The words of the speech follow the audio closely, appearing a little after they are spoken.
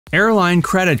Airline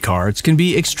credit cards can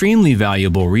be extremely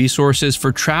valuable resources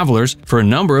for travelers for a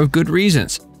number of good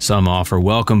reasons. Some offer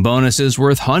welcome bonuses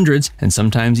worth hundreds and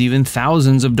sometimes even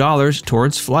thousands of dollars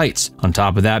towards flights. On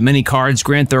top of that, many cards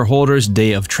grant their holders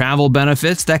day of travel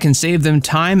benefits that can save them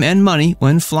time and money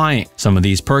when flying. Some of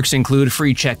these perks include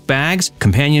free checked bags,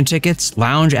 companion tickets,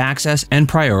 lounge access, and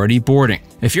priority boarding.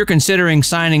 If you're considering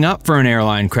signing up for an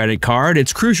airline credit card,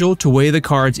 it's crucial to weigh the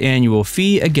card's annual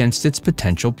fee against its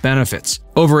potential benefits.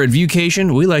 Over at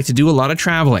Viewcation, we like to do a lot of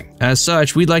traveling. As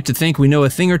such, we'd like to think we know a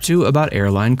thing or two about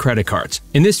airline credit cards.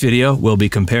 In this video, we'll be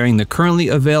comparing the currently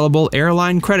available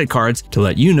airline credit cards to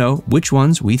let you know which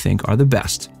ones we think are the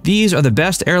best. These are the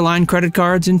best airline credit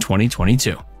cards in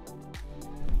 2022.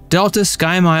 Delta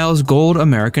SkyMiles Gold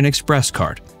American Express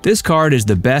Card. This card is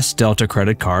the best Delta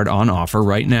credit card on offer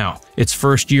right now. Its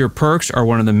first-year perks are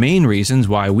one of the main reasons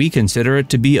why we consider it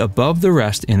to be above the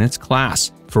rest in its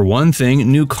class. For one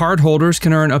thing, new cardholders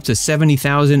can earn up to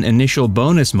 70,000 initial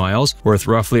bonus miles, worth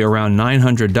roughly around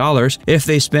 $900, if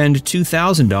they spend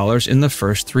 $2,000 in the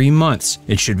first 3 months.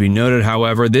 It should be noted,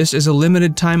 however, this is a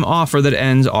limited-time offer that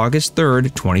ends August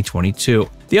 3rd, 2022.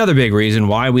 The other big reason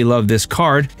why we love this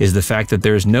card is the fact that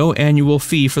there's no annual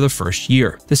fee for the first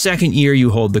year. The second year you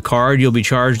hold the card, you'll be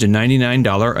charged a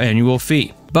 $99 annual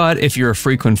fee. But if you're a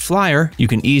frequent flyer, you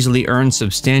can easily earn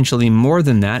substantially more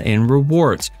than that in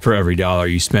rewards. For every dollar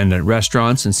you spend at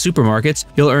restaurants and supermarkets,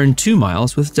 you'll earn 2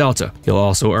 miles with Delta. You'll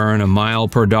also earn a mile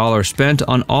per dollar spent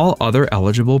on all other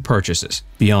eligible purchases.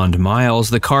 Beyond miles,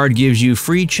 the card gives you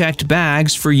free checked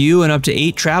bags for you and up to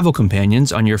 8 travel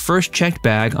companions on your first checked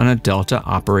bag on a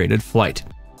Delta-operated flight.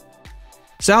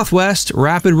 Southwest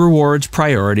Rapid Rewards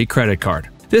Priority Credit Card.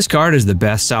 This card is the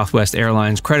best Southwest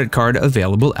Airlines credit card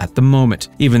available at the moment.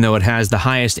 Even though it has the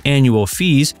highest annual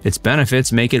fees, its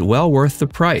benefits make it well worth the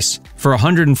price. For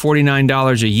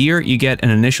 $149 a year, you get an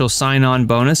initial sign-on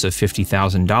bonus of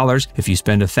 $50,000 if you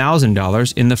spend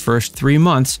 $1,000 in the first 3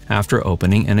 months after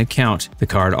opening an account. The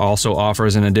card also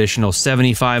offers an additional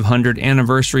 7,500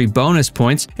 anniversary bonus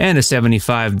points and a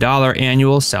 $75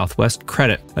 annual Southwest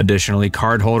credit. Additionally,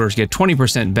 cardholders get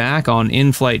 20% back on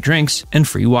in-flight drinks and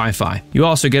free Wi-Fi. You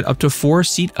also get up to 4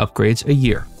 seat upgrades a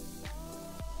year.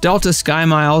 Delta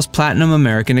SkyMiles Platinum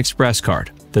American Express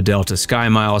Card. The Delta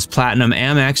SkyMiles Platinum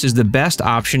Amex is the best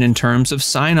option in terms of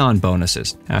sign-on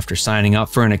bonuses. After signing up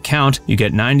for an account, you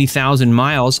get 90,000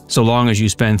 miles so long as you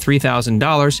spend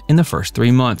 $3,000 in the first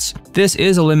 3 months. This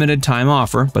is a limited time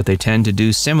offer, but they tend to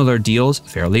do similar deals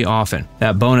fairly often.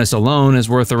 That bonus alone is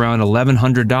worth around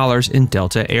 $1,100 in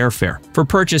Delta airfare. For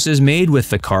purchases made with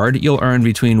the card, you'll earn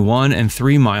between 1 and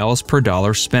 3 miles per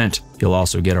dollar spent. You'll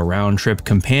also get a round-trip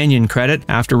companion credit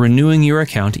after renewing your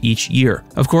account each year.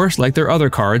 Of course, like their other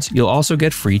cards, you'll also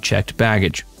get free checked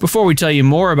baggage. Before we tell you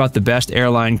more about the best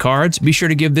airline cards, be sure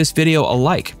to give this video a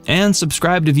like and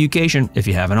subscribe to Viewcation if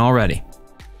you haven't already.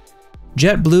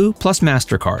 JetBlue plus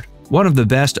Mastercard. One of the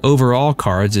best overall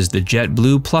cards is the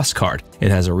JetBlue Plus card. It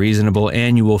has a reasonable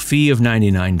annual fee of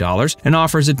 $99 and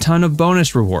offers a ton of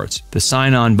bonus rewards. The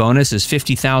sign-on bonus is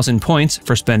 50,000 points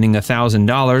for spending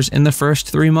 $1,000 in the first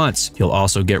 3 months. You'll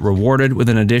also get rewarded with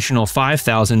an additional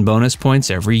 5,000 bonus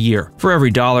points every year. For every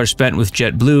dollar spent with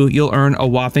JetBlue, you'll earn a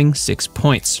whopping 6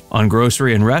 points. On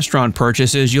grocery and restaurant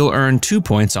purchases, you'll earn 2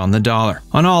 points on the dollar.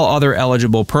 On all other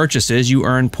eligible purchases, you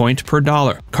earn point per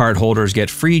dollar. Cardholders get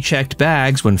free checked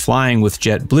bags when flying with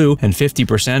JetBlue and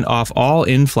 50% off all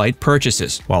in-flight purchases.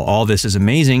 While all this is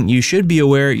amazing, you should be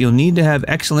aware you'll need to have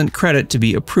excellent credit to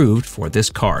be approved for this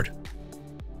card.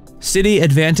 CITI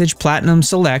AAdvantage Platinum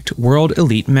Select World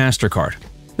Elite Mastercard.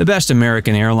 The best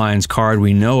American Airlines card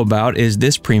we know about is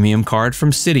this premium card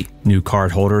from CITI. New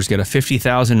cardholders get a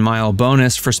 50,000-mile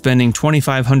bonus for spending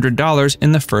 $2,500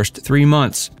 in the first 3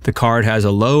 months. The card has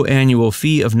a low annual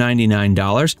fee of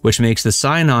 $99, which makes the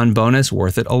sign-on bonus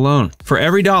worth it alone. For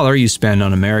every dollar you spend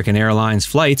on American Airlines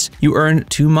flights, you earn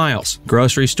 2 miles.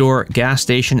 Grocery store, gas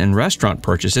station, and restaurant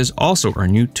purchases also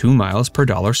earn you 2 miles per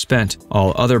dollar spent.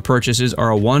 All other purchases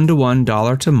are a 1-to-1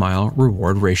 dollar-to-mile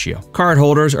reward ratio.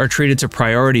 Cardholders are treated to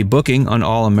priority booking on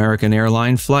all American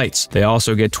Airline flights. They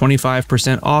also get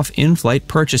 25% off in-flight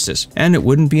purchases. And it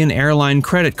wouldn't be an airline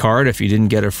credit card if you didn't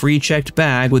get a free checked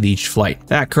bag with each flight.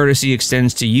 That courtesy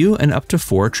extends to you and up to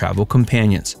 4 travel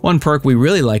companions. One perk we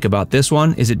really like about this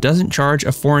one is it doesn't charge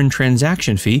a foreign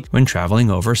transaction fee when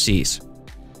traveling overseas.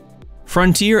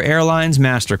 Frontier Airlines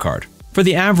Mastercard. For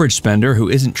the average spender who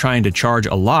isn't trying to charge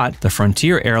a lot, the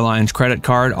Frontier Airlines credit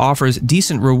card offers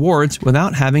decent rewards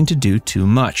without having to do too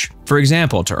much. For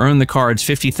example, to earn the card's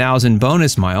 50,000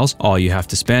 bonus miles, all you have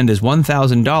to spend is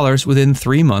 $1,000 within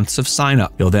 3 months of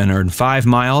sign-up. You'll then earn 5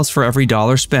 miles for every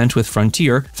dollar spent with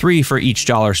Frontier, 3 for each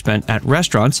dollar spent at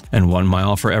restaurants, and 1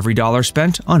 mile for every dollar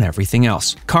spent on everything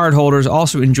else. Cardholders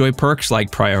also enjoy perks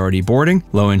like priority boarding,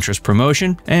 low-interest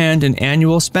promotion, and an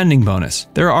annual spending bonus.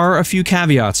 There are a few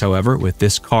caveats, however, with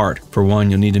this card. For one,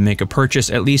 you'll need to make a purchase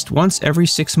at least once every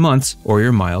 6 months or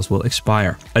your miles will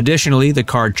expire. Additionally, the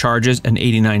card charges an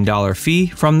 $89 fee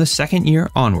from the second year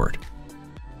onward.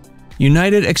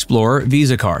 United Explorer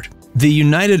Visa Card. The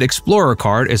United Explorer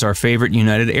card is our favorite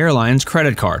United Airlines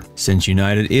credit card. Since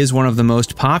United is one of the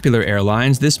most popular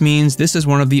airlines, this means this is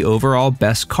one of the overall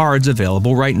best cards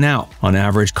available right now. On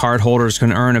average, cardholders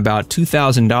can earn about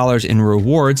 $2,000 in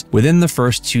rewards within the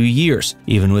first 2 years.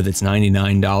 Even with its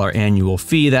 $99 annual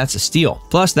fee, that's a steal.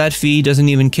 Plus, that fee doesn't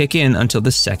even kick in until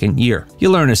the second year.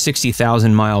 You'll earn a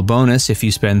 60,000 mile bonus if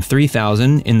you spend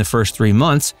 3,000 in the first 3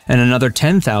 months, and another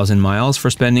 10,000 miles for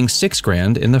spending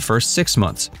 $6,000 in the first 6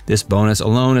 months. This bonus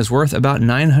alone is worth about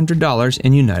 $900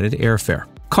 in United airfare.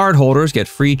 Cardholders get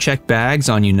free checked bags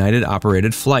on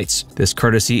United-operated flights. This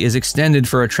courtesy is extended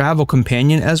for a travel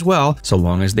companion as well, so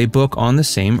long as they book on the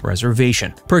same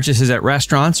reservation. Purchases at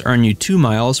restaurants earn you 2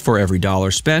 miles for every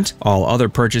dollar spent. All other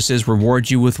purchases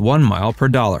reward you with 1 mile per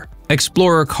dollar.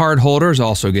 Explorer cardholders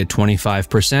also get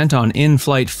 25% on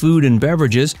in-flight food and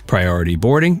beverages, priority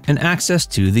boarding, and access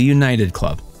to the United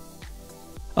Club.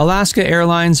 Alaska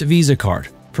Airlines Visa Card.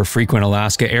 For frequent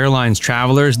Alaska Airlines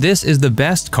travelers, this is the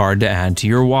best card to add to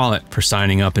your wallet. For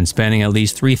signing up and spending at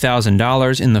least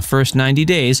 $3,000 in the first 90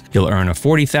 days, you'll earn a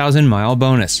 40,000 mile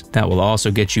bonus. That will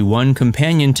also get you 1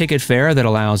 companion ticket fare that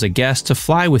allows a guest to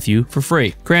fly with you for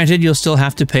free. Granted, you'll still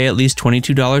have to pay at least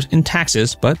 $22 in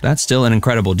taxes, but that's still an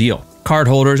incredible deal.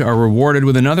 Cardholders are rewarded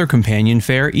with another companion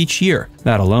fare each year.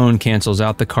 That alone cancels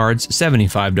out the card's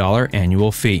 $75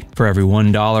 annual fee. For every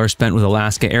 $1 spent with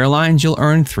Alaska Airlines, you'll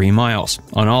earn 3 miles.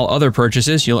 On all other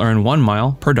purchases, you'll earn 1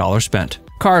 mile per dollar spent.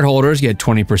 Cardholders get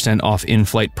 20% off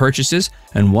in-flight purchases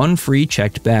and 1 free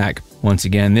checked bag. Once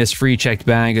again, this free checked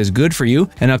bag is good for you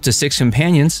and up to 6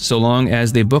 companions so long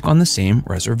as they book on the same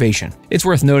reservation. It's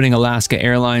worth noting Alaska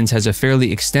Airlines has a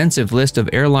fairly extensive list of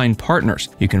airline partners.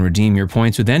 You can redeem your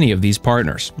points with any of these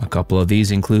partners. A couple of these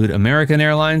include American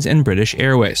Airlines and British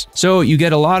Airways. So you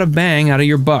get a lot of bang out of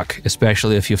your buck,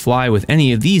 especially if you fly with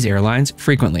any of these airlines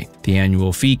frequently. The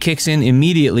annual fee kicks in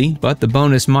immediately, but the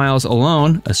bonus miles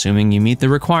alone, assuming you meet the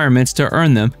requirements to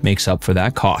earn them, makes up for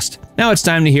that cost. Now it's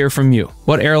time to hear from you.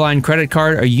 What airline credit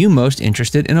card are you most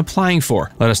interested in applying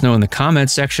for? Let us know in the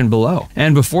comments section below.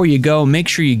 And before you go, make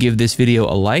sure you give this video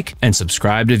a like and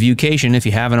subscribe to Viewcation if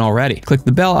you haven't already. Click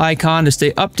the bell icon to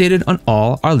stay updated on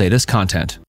all our latest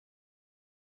content.